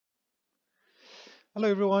Hello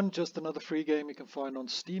everyone, just another free game you can find on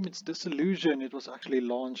Steam. It's Dissolution. It was actually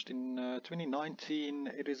launched in 2019.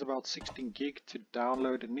 It is about 16 gig to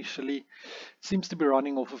download initially. It seems to be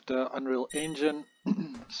running off of the Unreal Engine.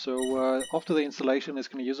 So after the installation it's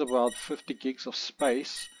going to use about 50 gigs of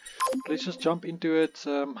space. Let's just jump into it.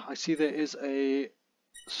 I see there is a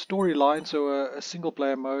storyline, so a single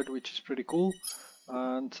player mode, which is pretty cool.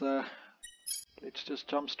 And let's just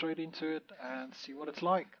jump straight into it and see what it's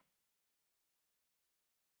like.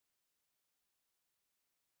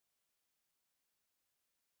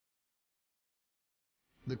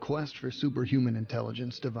 The quest for superhuman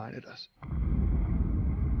intelligence divided us.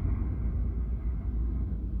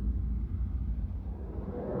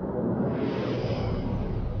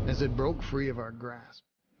 As it broke free of our grasp,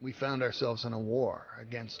 we found ourselves in a war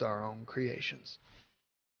against our own creations.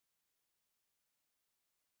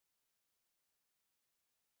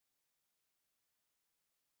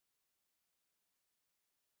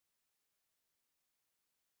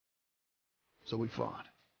 So we fought.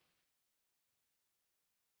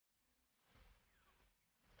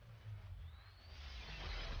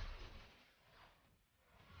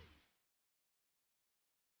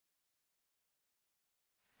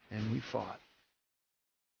 And we fought.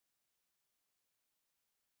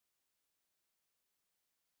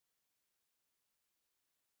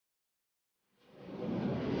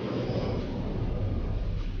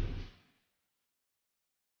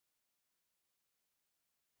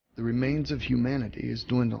 The remains of humanity is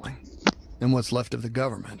dwindling, and what's left of the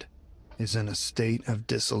government is in a state of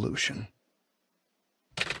dissolution.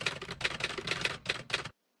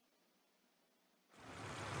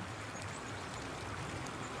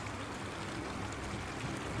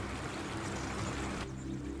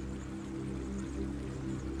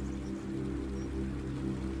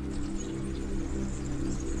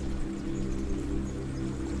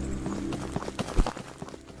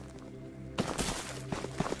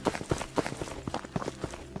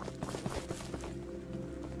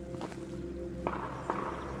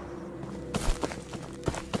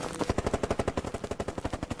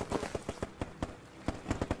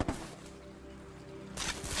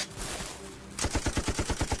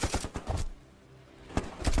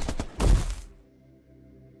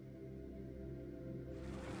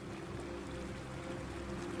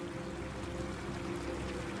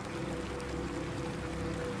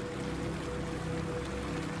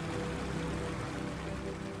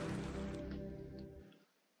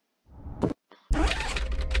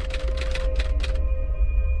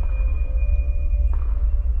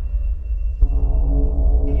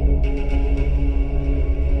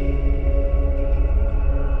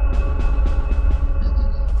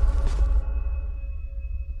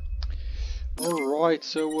 Alright,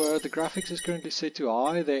 so the graphics is currently set to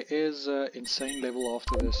high. There is insane level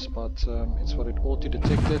after this, but it's what it ought to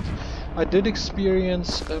detect it. I did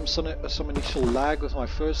experience some initial lag with my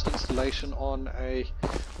first installation on a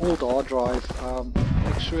old hard drive.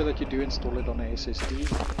 Make sure that you do install it on a SSD.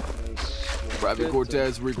 Private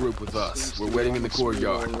Cortez, regroup with us. We're waiting in the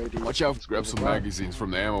courtyard. Watch out, grab some magazines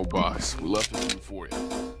from the ammo box. We left a few for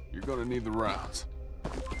you. You're gonna need the rounds.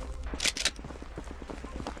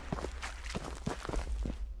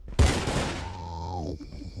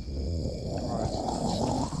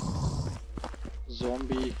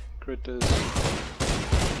 Zombie critters.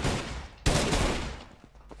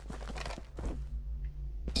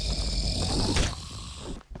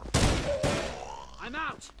 I'm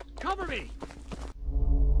out! Cover me!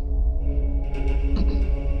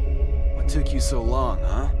 What took you so long,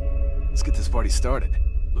 huh? Let's get this party started.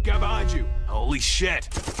 Look out behind you! Holy shit!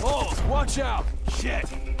 Oh, watch out! Shit!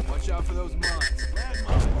 Watch out for those mines.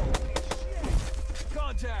 Landmine! Shit!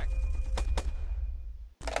 Contact!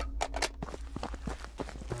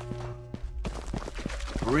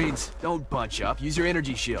 Marines, don't bunch up. Use your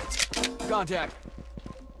energy shields. Contact.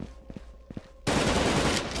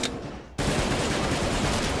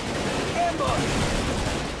 Ambush!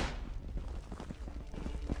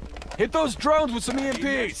 Hit those drones with some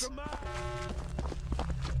EMPs!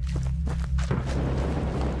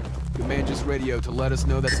 Command just radio to let us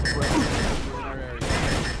know that's a threat in our area.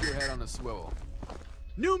 Keep your head on a swivel.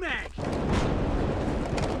 New mag!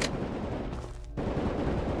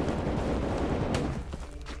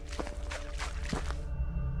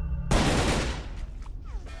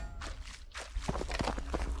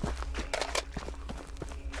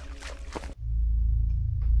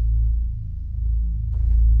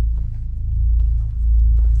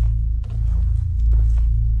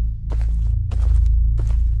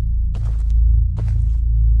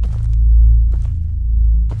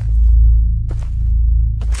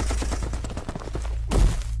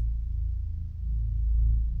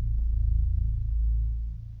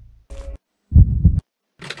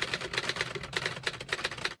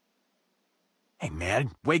 man.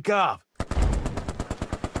 Wake up! Wake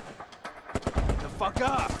the fuck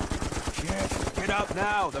up! Shit, get up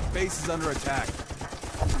now! The base is under attack.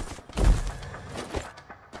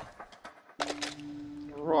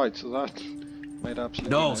 Right, so that made absolutely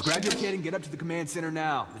Knowles, no grab your sense. kid and get up to the command center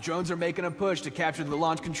now. The drones are making a push to capture the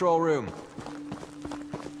launch control room.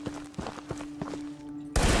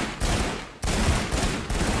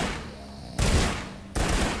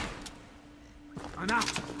 I'm out!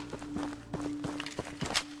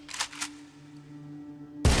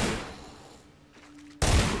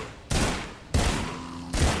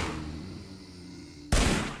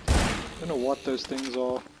 Don't know what those things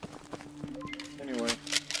are. Anyway.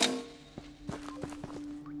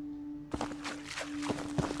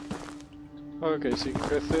 Okay, so you can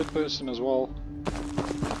go third person as well.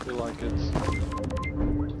 If you like it.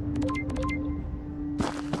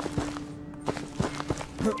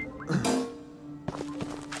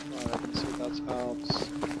 Right, I can see that's out.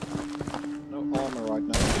 No armor right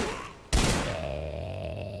now.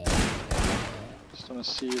 Just want to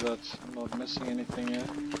see that I'm not missing anything here.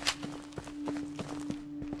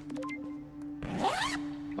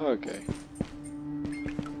 Okay.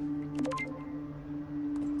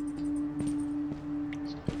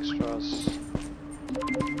 Some extras.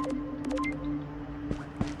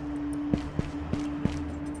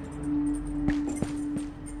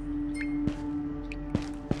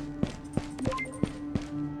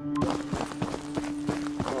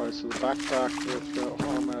 Alright, so the backpack with the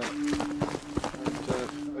armor and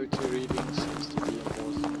O2 reading seems to be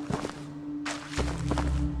important.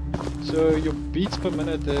 So your beats per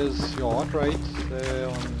minute is your heart rate there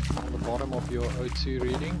on the bottom of your O2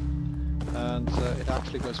 reading, and it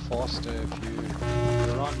actually goes faster if you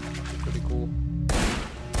run, which is pretty cool.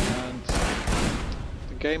 And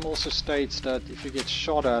the game also states that if you get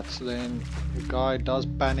shot at, then the guy does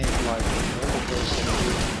panic like a normal person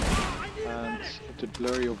would, and it would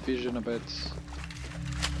blur your vision a bit, so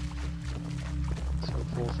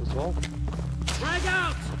forth as well. Drag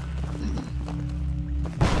out!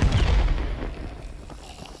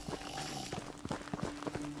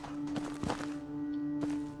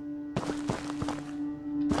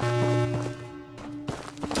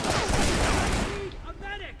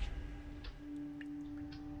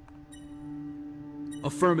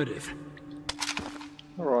 Affirmative.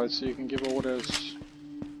 Alright, so you can give orders.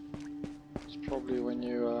 It's probably when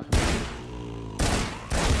you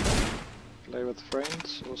play with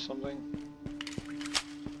friends or something.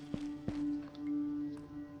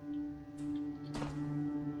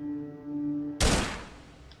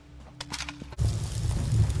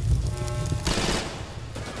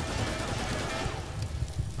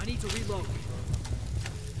 I need to reload.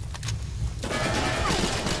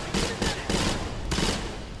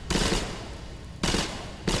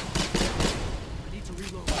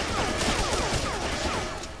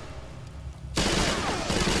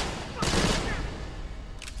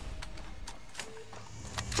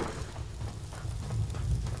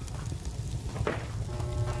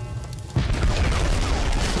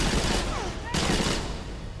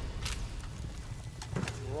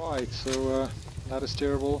 Right, so that is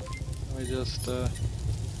terrible. Let me just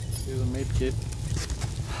use a med kit.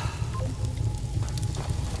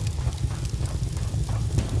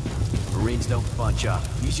 Marines don't bunch up.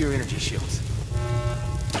 Use your energy shields.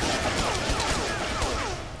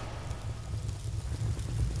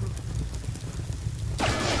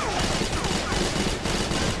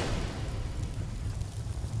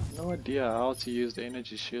 No idea how to use the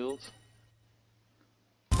energy shield.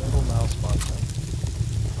 Little mouse button.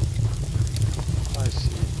 I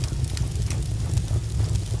see.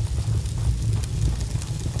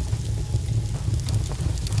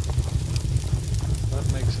 That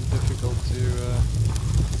makes it difficult to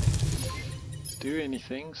do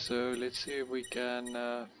anything, so let's see if we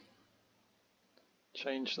can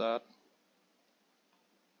change that.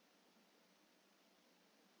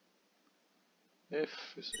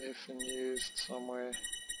 F is effing used somewhere.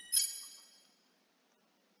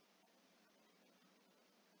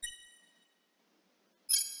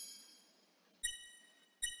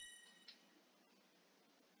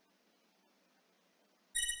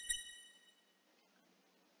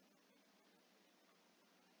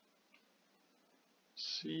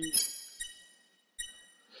 C.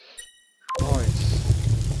 Right.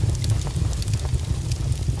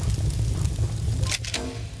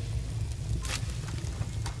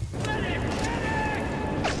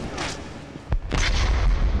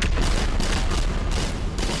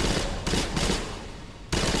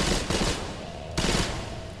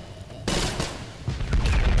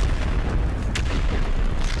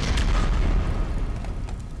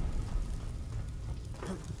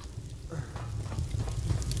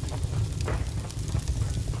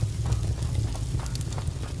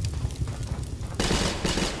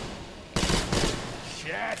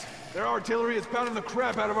 Their artillery is pounding the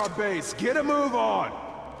crap out of our base. Get a move on!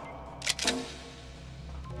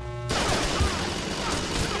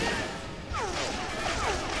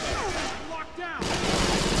 Locked down!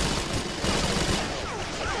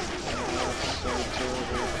 So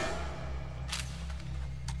terrible.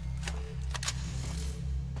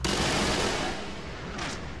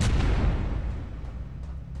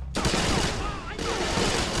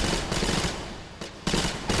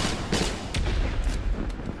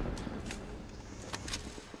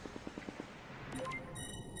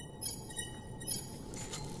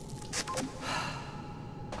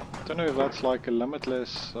 I don't know if that's like a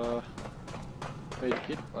limitless aid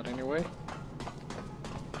kit, but anyway.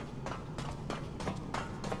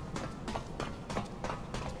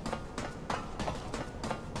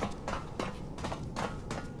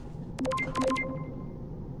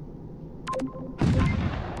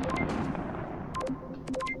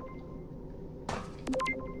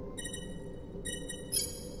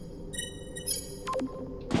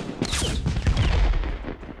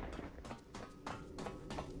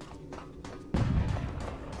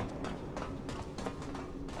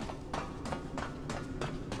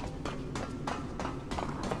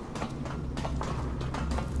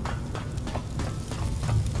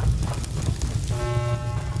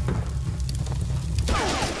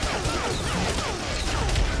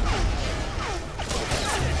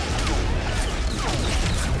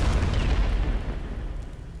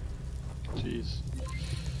 Jeez.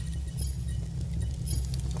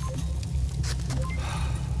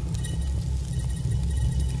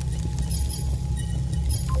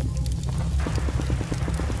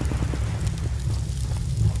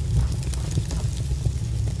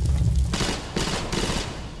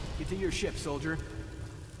 Get to your ship, soldier.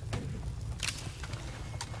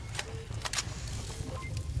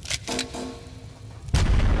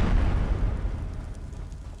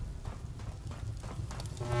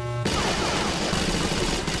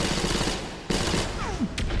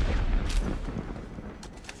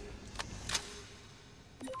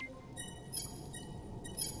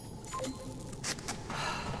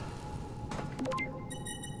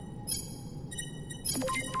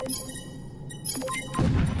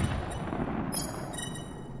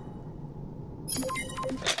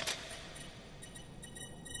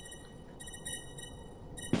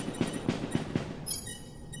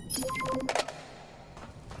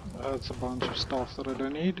 That's a bunch of stuff that I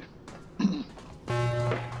don't need.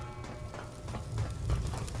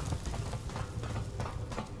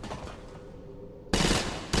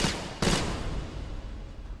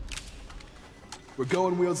 We're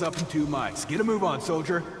going wheels up in 2 mics. Get a move on,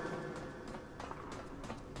 soldier.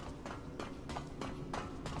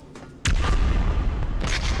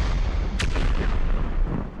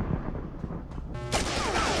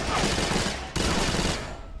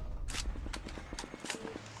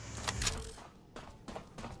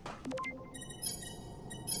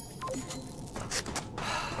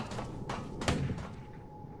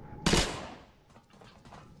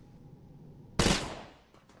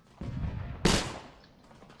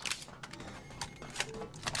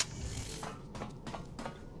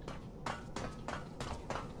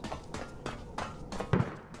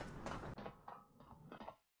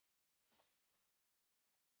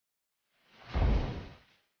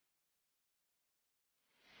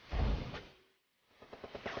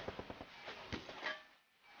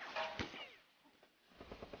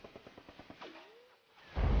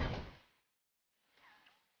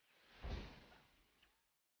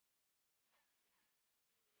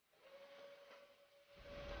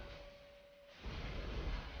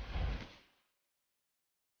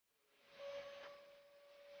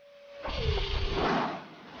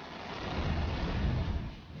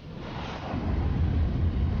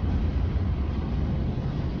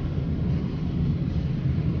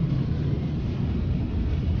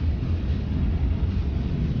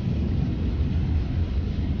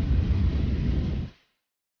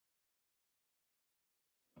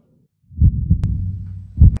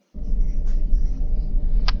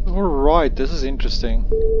 Alright, this is interesting.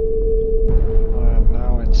 I am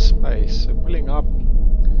now in space. So pulling up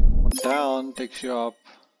or down takes you up.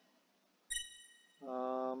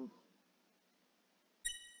 I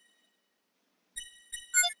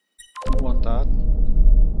want that.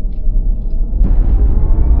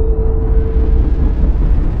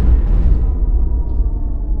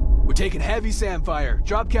 We're taking heavy sand fire.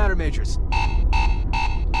 Drop countermeasures.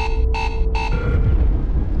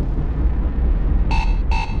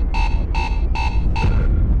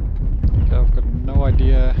 I've got no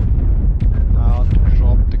idea how to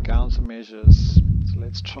drop the countermeasures. So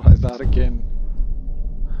let's try that again.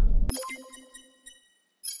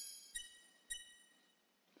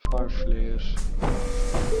 flares.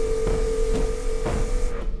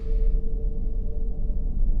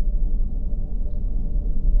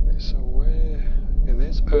 So where? Yeah,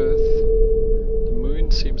 there's Earth. The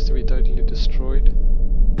moon seems to be totally destroyed.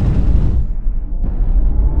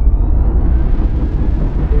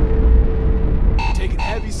 Taking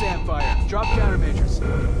heavy sand fire. Drop countermeasures.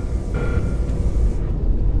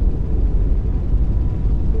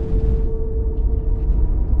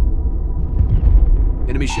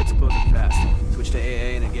 Enemy ships approaching fast. Switch to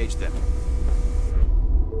AA and engage them.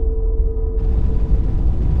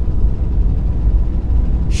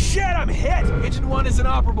 Shit, I'm hit! Engine 1 is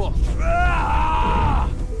inoperable. Ah!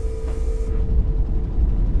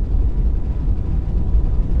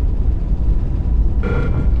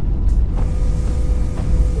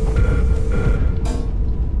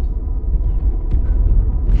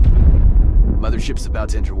 Mothership's about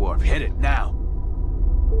to enter warp. Hit it, now!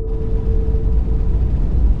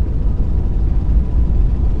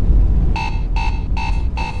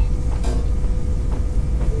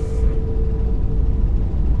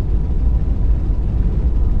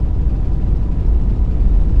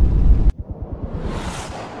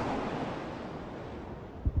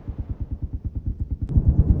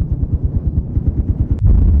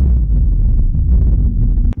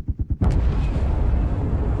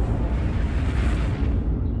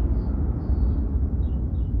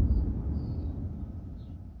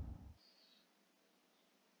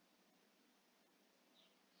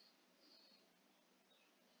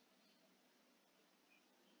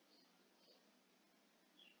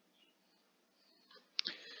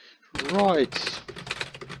 Right.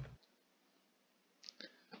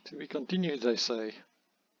 To be continued, they say.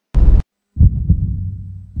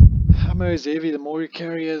 Ammo is heavy, the more you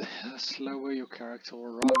carry it, the slower your character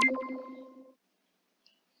will run.